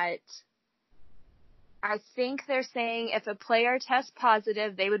that I think they're saying if a player tests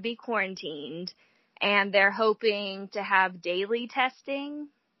positive, they would be quarantined, and they're hoping to have daily testing.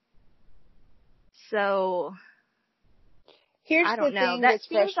 So, I don't know. That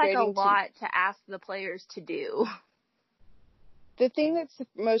seems like a lot to ask the players to do. The thing that's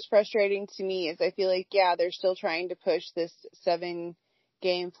most frustrating to me is I feel like, yeah, they're still trying to push this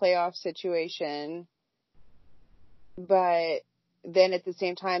 7-game playoff situation, but then at the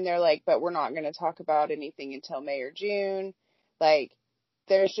same time, they're like, but we're not going to talk about anything until May or June. Like,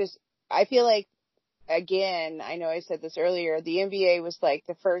 there's just, I feel like, again, I know I said this earlier, the NBA was like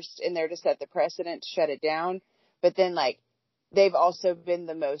the first in there to set the precedent to shut it down. But then, like, they've also been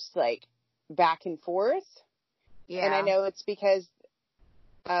the most, like, back and forth. Yeah. And I know it's because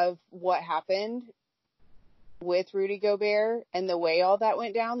of what happened with Rudy Gobert and the way all that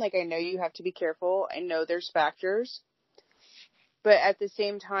went down. Like, I know you have to be careful. I know there's factors. But at the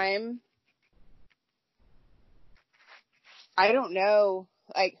same time, I don't know.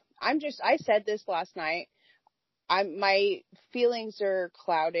 Like, I said this last night. My feelings are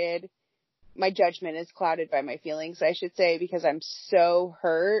clouded. My judgment is clouded by my feelings, I should say, because I'm so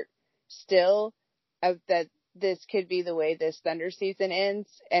hurt still that this could be the way this Thunder season ends,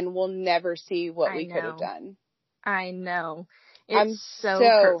 and we'll never see what we could have done. I know. I'm so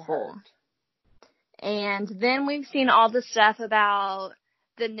hurtful. Hurt. And then we've seen all the stuff about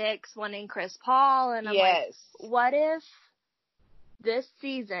the Knicks wanting Chris Paul, and I'm like, what if this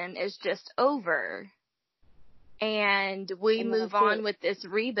season is just over and we move on with this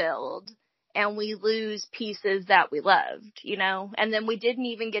rebuild and we lose pieces that we loved, you know? And then we didn't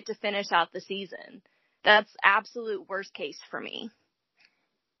even get to finish out the season. That's absolute worst case for me.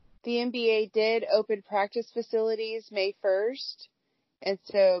 The NBA did open practice facilities May 1st, and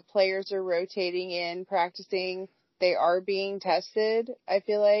so players are rotating in, practicing. They are being tested, I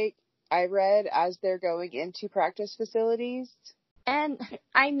feel like I read, as they're going into practice facilities. And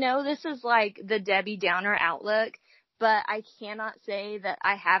I know this is like the Debbie Downer outlook, but I cannot say that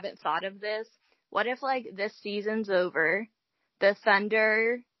I haven't thought of this. What if, like, this season's over, the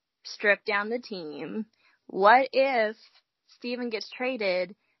Thunder strip down the team? What if Steven gets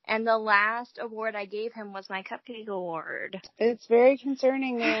traded and the last award I gave him was my cupcake award? It's very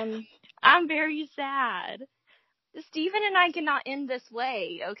concerning, ma'am. I'm very sad. Steven and I cannot end this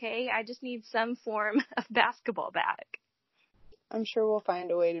way, okay? I just need some form of basketball back. I'm sure we'll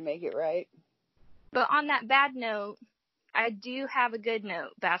find a way to make it right. But on that bad note, I do have a good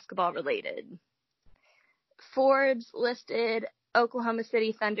note, basketball related. Forbes listed Oklahoma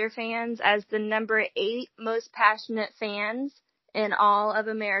City Thunder fans as the number 8 most passionate fans in all of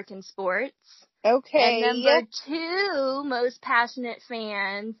American sports. Okay. And number 2 most passionate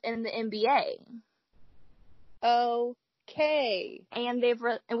fans in the NBA. Okay. And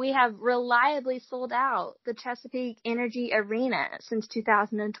we have reliably sold out the Chesapeake Energy Arena since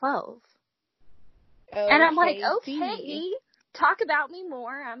 2012. Okay. And I'm like, okay, talk about me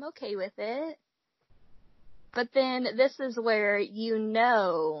more. I'm okay with it. But then this is where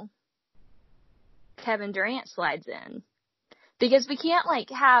Kevin Durant slides in. Because we can't, like,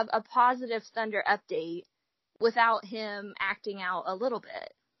 have a positive Thunder update without him acting out a little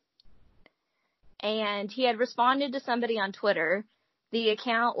bit. And he had responded to somebody on Twitter. The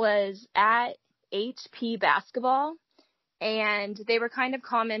account was at HP Basketball. And they were kind of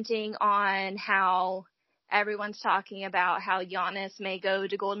commenting on how everyone's talking about how Giannis may go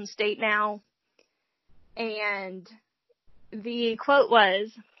to Golden State now. And the quote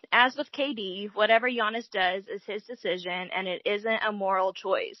was, "As with KD, whatever Giannis does is his decision, and it isn't a moral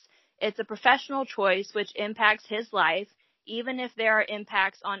choice. It's a professional choice which impacts his life, even if there are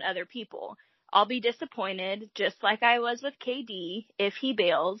impacts on other people. I'll be disappointed, just like I was with KD, if he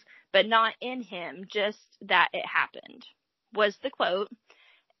bails, but not in him, just that it happened," was the quote.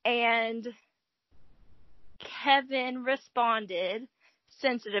 And Kevin responded,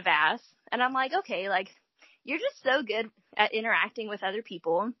 sensitive ass. And I'm like, okay, like, you're just so good at interacting with other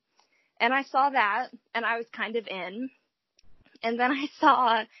people. And I saw that, and I was kind of in. And then I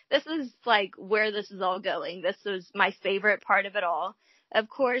saw, this is like where this is all going. This was my favorite part of it all. Of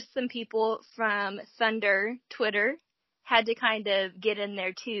course, some people from Thunder Twitter had to kind of get in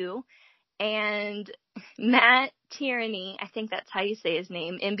there too. And Matt Tierney, I think that's how you say his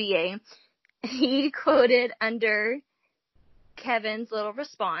name, NBA, he quoted under Kevin's little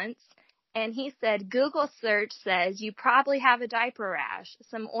response. And he said, "Google search says you probably have a diaper rash.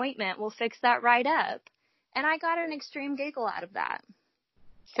 Some ointment will fix that right up." And I got an extreme giggle out of that.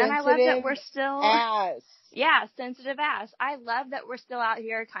 Sensitive and I love that we're still... ass. Yeah, sensitive ass. I love that we're still out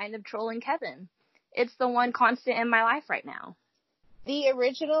here kind of trolling Kevin. It's the one constant in my life right now. The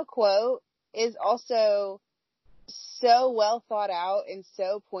original quote is also so well thought out and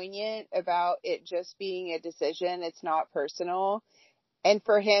so poignant about it just being a decision. It's not personal. And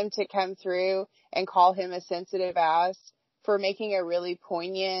for him to come through and call him a sensitive ass for making a really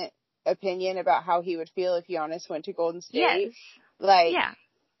poignant opinion about how he would feel if Giannis went to Golden State. Yes.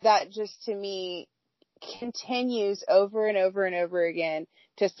 That just to me continues over and over and over again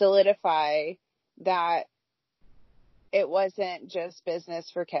to solidify that it wasn't just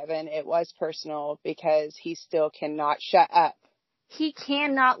business for Kevin. It was personal because he still cannot shut up. He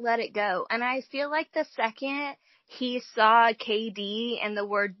cannot let it go. And I feel like the second he saw KD and the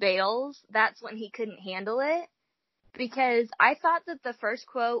word bails, that's when he couldn't handle it. Because I thought that the first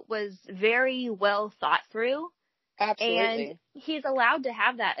quote was very well thought through. Absolutely. And he's allowed to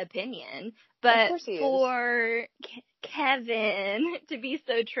have that opinion. But for Kevin to be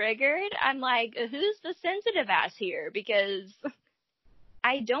so triggered, I'm like, who's the sensitive ass here? Because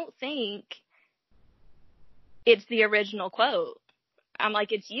I don't think it's the original quote. I'm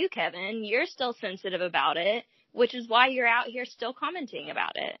like, it's you, Kevin. You're still sensitive about it, which is why you're out here still commenting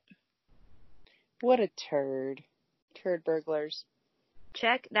about it. What a turd. Turd burglars.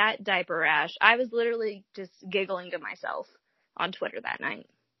 Check that diaper rash. I was literally just giggling to myself on Twitter that night.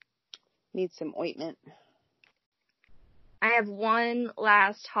 Need some ointment. I have one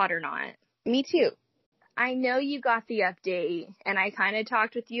last hot or not. Me too. I know you got the update, and I kind of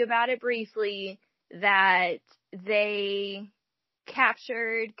talked with you about it briefly, that they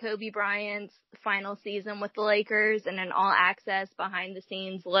captured Kobe Bryant's final season with the Lakers in an all-access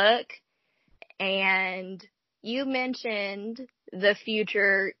behind-the-scenes look. And you mentioned the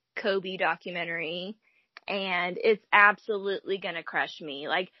future Kobe documentary, and it's absolutely gonna crush me.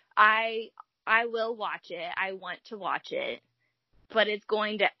 Like, I will watch it. I want to watch it, but it's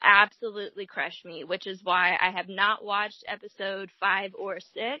going to absolutely crush me, which is why I have not watched episode 5 or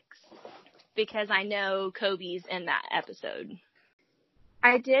 6, because I know Kobe's in that episode.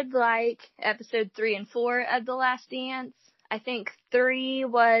 I did like episode 3 and 4 of The Last Dance. I think 3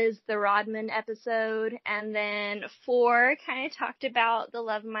 was the Rodman episode, and then 4 kind of talked about the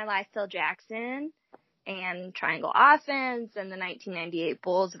love of my life, Phil Jackson, and triangle offense, and the 1998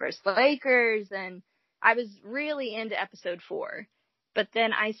 Bulls versus Lakers, and I was really into episode 4. But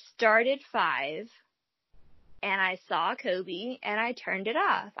then I started 5, and I saw Kobe, and I turned it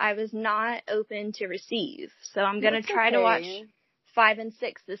off. I was not open to receive. So I'm going to try to watch 5 and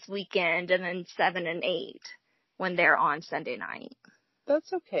 6 this weekend, and then 7 and 8 when they're on Sunday night.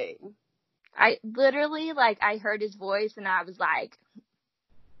 That's okay. I literally, like, I heard his voice, and I was like,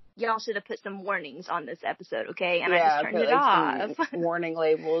 y'all should have put some warnings on this episode, okay? And I just turned it off. Some warning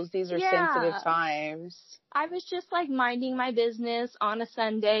labels. These are sensitive times. I was just, like, minding my business on a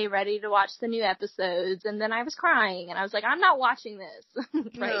Sunday, ready to watch the new episodes, and then I was crying, and I was like, I'm not watching this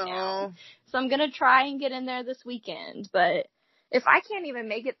right now. So I'm going to try and get in there this weekend, but if I can't even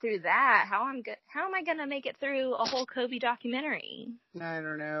make it through that, how am I going to make it through a whole Kobe documentary? I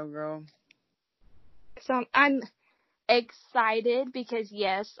don't know, girl. So I'm excited because,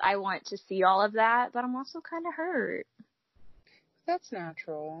 yes, I want to see all of that, but I'm also kind of hurt. That's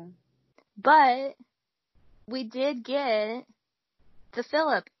natural. But we did get the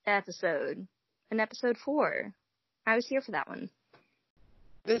Philip episode in episode 4. I was here for that one.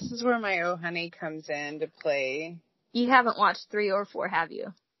 This is where my Oh Honey comes into play. You haven't watched 3 or 4, have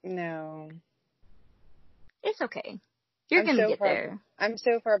you? No. It's okay. You're going to get there. I'm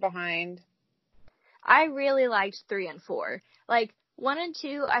so far behind. I really liked 3 and 4. Like, 1 and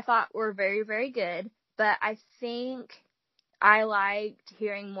 2 I thought were very, very good, but I think I liked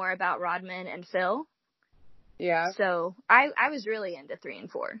hearing more about Rodman and Phil. Yeah. So, I was really into 3 and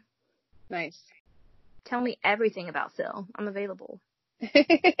 4. Nice. Tell me everything about Phil. I'm available.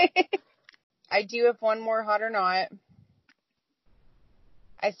 I do have one more hot or not.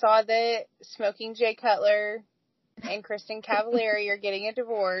 I saw that Smoking Jay Cutler and Kristen Cavallari are getting a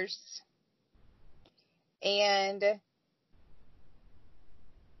divorce. And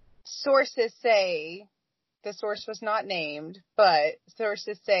sources say, the source was not named, but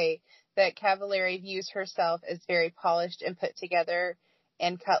sources say that Cavallari views herself as very polished and put together,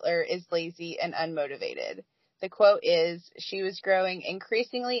 and Cutler is lazy and unmotivated. The quote is, she was growing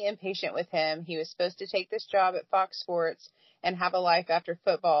increasingly impatient with him. He was supposed to take this job at Fox Sports and have a life after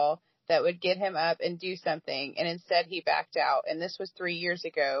football that would get him up and do something, and instead he backed out, and this was 3 years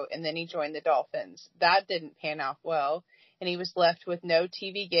ago, and then he joined the Dolphins. That didn't pan out well, and he was left with no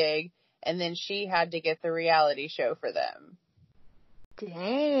TV gig, and then she had to get the reality show for them.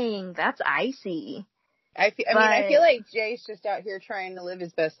 Dang, that's icy. I feel like Jay's just out here trying to live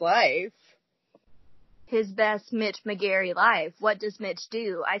his best life. His best Mitch McGarry life. What does Mitch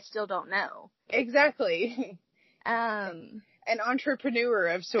do? I still don't know. Exactly. An entrepreneur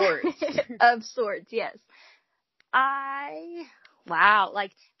of sorts. Of sorts, yes. Wow,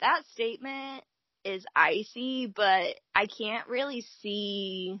 like, that statement is icy, but I can't really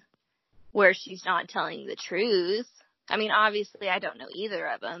see where she's not telling the truth. I mean, obviously, I don't know either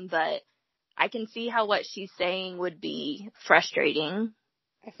of them, but I can see how what she's saying would be frustrating.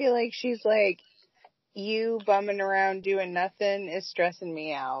 I feel like she's like, you bumming around doing nothing is stressing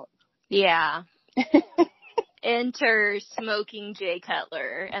me out. Yeah. Enter Smoking Jay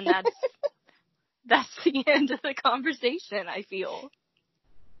Cutler, and that's the end of the conversation, I feel.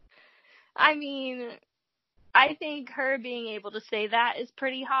 I mean, I think her being able to say that is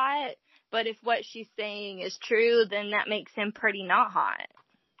pretty hot, but if what she's saying is true, then that makes him pretty not hot.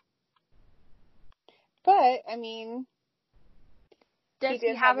 But, I mean, does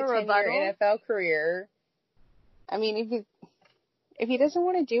he have a rebuttal? 10-year NFL career. I mean, if he doesn't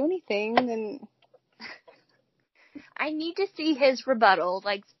want to do anything, then I need to see his rebuttal.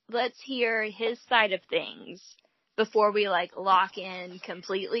 Like, let's hear his side of things before we, like, lock in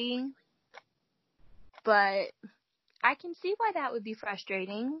completely. But I can see why that would be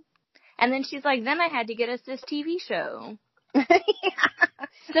frustrating. And then she's like, then I had to get us this TV show. Yeah.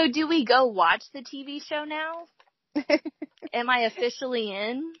 So do we go watch the TV show now? Am I officially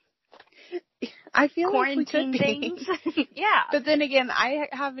in? I feel quarantine like we could things. Yeah. But then again, I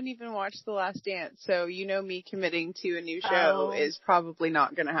haven't even watched The Last Dance, so me committing to a new show is probably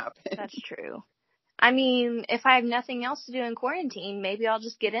not going to happen. That's true. I mean, if I have nothing else to do in quarantine, maybe I'll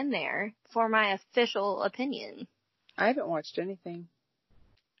just get in there for my official opinion. I haven't watched anything.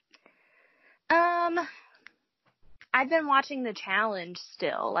 I've been watching The Challenge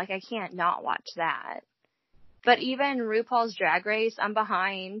still. Like, I can't not watch that. But even RuPaul's Drag Race, I'm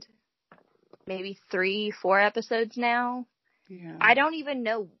behind maybe 3-4 episodes now. Yeah. I don't even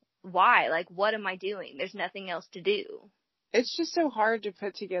know why. Like, what am I doing? There's nothing else to do. It's just so hard to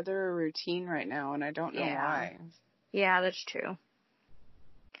put together a routine right now, and I don't know why. Yeah, that's true.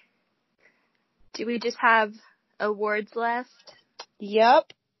 Do we just have awards left?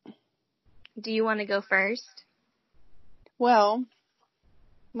 Yep. Do you want to go first? Well,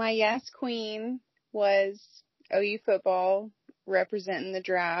 my yes queen was OU football, representing the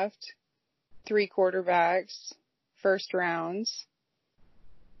draft, 3 quarterbacks, first rounds.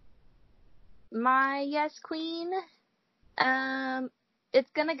 My yes queen,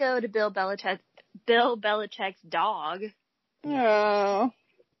 it's gonna go to Bill Belichick's dog. Oh.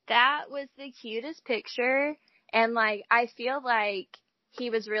 That was the cutest picture, and like, I feel like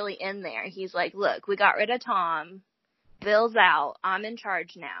he was really in there. He's like, look, we got rid of Tom. Bill's out. I'm in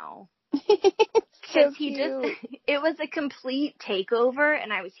charge now. So he just, it was a complete takeover,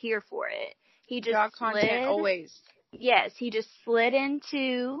 and I was here for it. He just dog content always. Yes, he just slid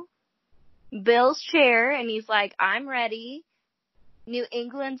into Bill's chair, and he's like, I'm ready. New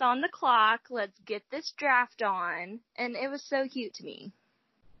England's on the clock. Let's get this draft on. And it was so cute to me.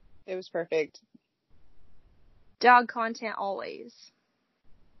 It was perfect. Dog content always.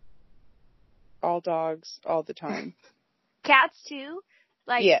 All dogs, all the time. Cats too.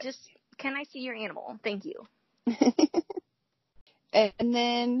 Like, yes. Just, can I see your animal? Thank you. And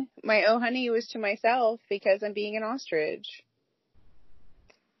then my oh honey was to myself because I'm being an ostrich.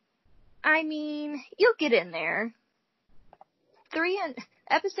 I mean, you'll get in there.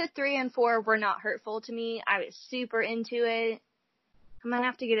 Episode 3 and 4 were not hurtful to me. I was super into it. I'm gonna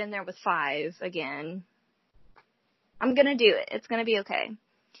have to get in there with 5 again. I'm gonna do it. It's gonna be okay.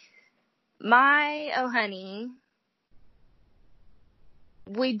 My oh honey,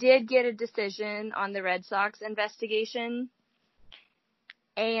 we did get a decision on the Red Sox investigation,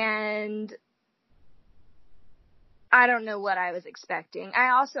 and I don't know what I was expecting. I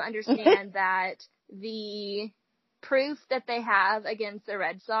also understand that the proof that they have against the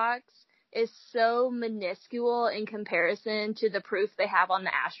Red Sox is so minuscule in comparison to the proof they have on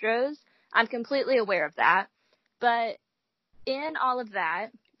the Astros. I'm completely aware of that. But in all of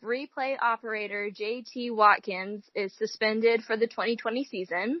that, replay operator J.T. Watkins is suspended for the 2020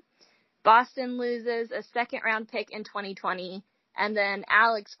 season. Boston loses a second-round pick in 2020. And then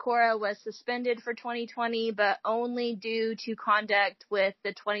Alex Cora was suspended for 2020, but only due to conduct with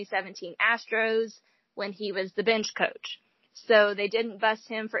the 2017 Astros when he was the bench coach. So they didn't bust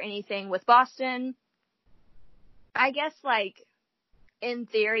him for anything with Boston. I guess, like, in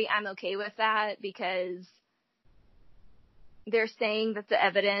theory, I'm okay with that because they're saying that the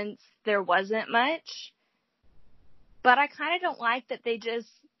evidence, there wasn't much. But I kind of don't like that they just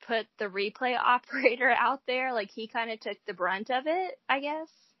put the replay operator out there. Like, he kind of took the brunt of it, I guess.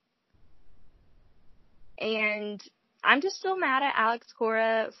 And I'm just still mad at Alex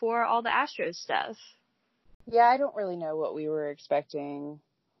Cora for all the Astros stuff. Yeah, I don't really know what we were expecting.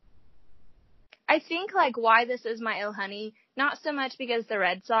 I think, like, why this is my oh honey, not so much because the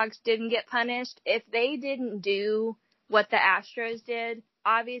Red Sox didn't get punished. If they didn't do what the Astros did,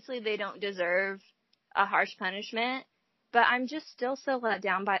 obviously they don't deserve a harsh punishment. But I'm just still so let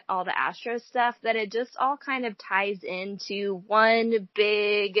down by all the Astros stuff that it just all kind of ties into one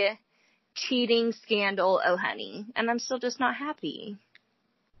big cheating scandal, oh honey. And I'm still just not happy.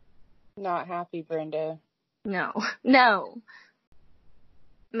 Not happy, Brenda. No.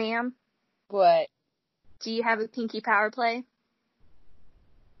 Ma'am? What? Do you have a pinky power play?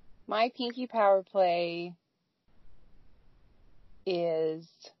 My pinky power play is,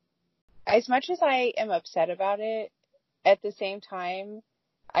 as much as I am upset about it, at the same time,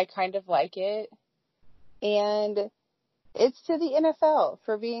 I kind of like it. And it's to the NFL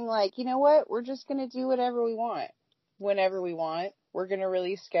for being like, you know what? We're just going to do whatever we want, whenever we want. We're going to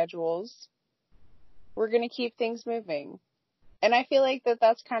release schedules. We're going to keep things moving. And I feel like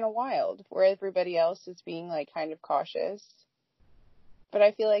that's kind of wild, where everybody else is being, like, kind of cautious. But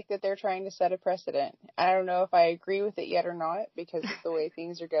I feel like that they're trying to set a precedent. I don't know if I agree with it yet or not because of the way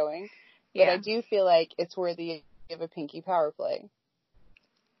things are going. But yeah. I do feel like it's worthy of a pinky power play.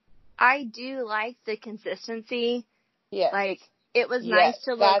 I do like the consistency. Yes. Like, it was nice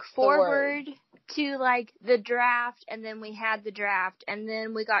to look forward to, like, the draft, and then we had the draft, and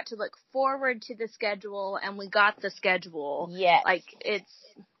then we got to look forward to the schedule, and we got the schedule. Yes. Like,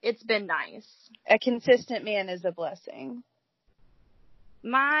 it's been nice. A consistent man is a blessing.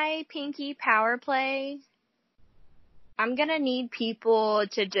 My pinky power play, I'm gonna need people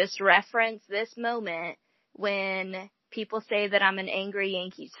to just reference this moment when people say that I'm an angry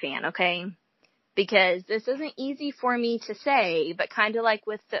Yankees fan, okay? Because this isn't easy for me to say, but kind of like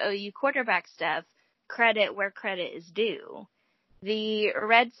with the OU quarterback stuff, credit where credit is due. The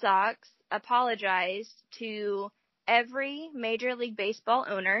Red Sox apologized to every Major League Baseball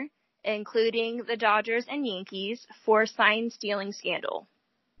owner, including the Dodgers and Yankees, for sign stealing scandal.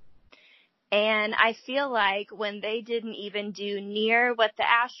 And I feel like when they didn't even do near what the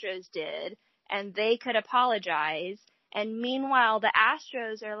Astros did, and they could apologize, and meanwhile the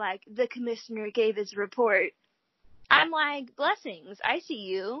Astros are like, the commissioner gave his report. I'm like, blessings, I see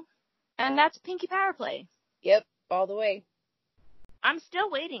you. And that's pinky power play. Yep, all the way. I'm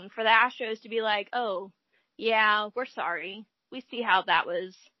still waiting for the Astros to be like, oh, yeah, we're sorry. We see how that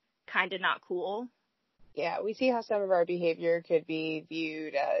was kind of not cool. Yeah, we see how some of our behavior could be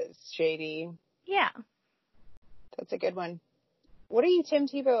viewed as shady. Yeah. That's a good one. What are you Tim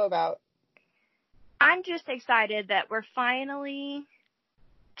Tebow about? I'm just excited that we're finally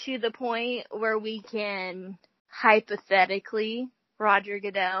to the point where we can hypothetically, Roger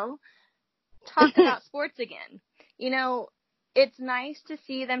Goodell, talk about sports again. You know, it's nice to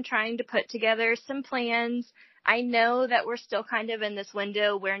see them trying to put together some plans. I know that we're still kind of in this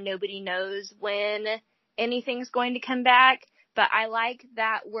window where nobody knows when anything's going to come back, but I like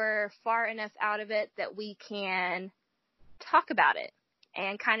that we're far enough out of it that we can talk about it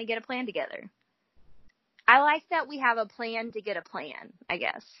and kind of get a plan together. I like that we have a plan to get a plan, I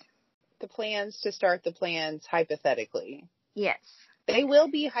guess. The plans to start the plans hypothetically. Yes. They will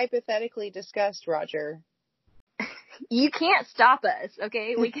be hypothetically discussed, Roger. You can't stop us,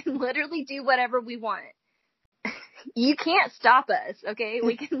 okay? We can literally do whatever we want. You can't stop us, okay?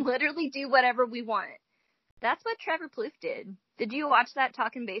 We can literally do whatever we want. That's what Trevor Plouffe did. Did you watch that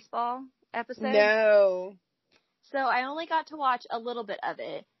Talkin' Baseball episode? No. So I only got to watch a little bit of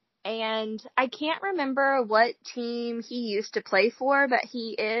it. And I can't remember what team he used to play for, but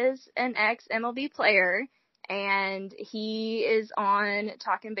he is an ex-MLB player. And he is on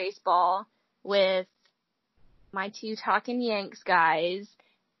Talkin' Baseball with my two Talkin' Yanks guys.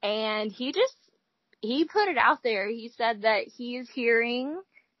 And he put it out there. He said that he's hearing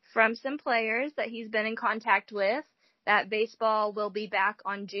from some players that he's been in contact with that baseball will be back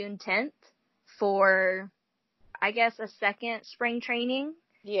on June 10th for, I guess, a second spring training.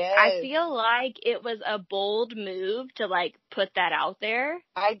 Yes. I feel like it was a bold move to, like, put that out there.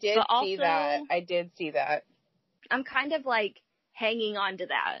 I did see that. I'm kind of, like, hanging on to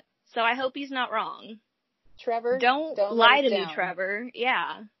that. So I hope he's not wrong. Trevor, don't lie to me, Trevor.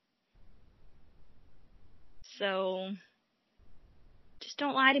 Yeah. So, just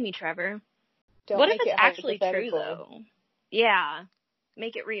don't lie to me, Trevor. What if it's actually true, though? Yeah.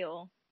 Make it real.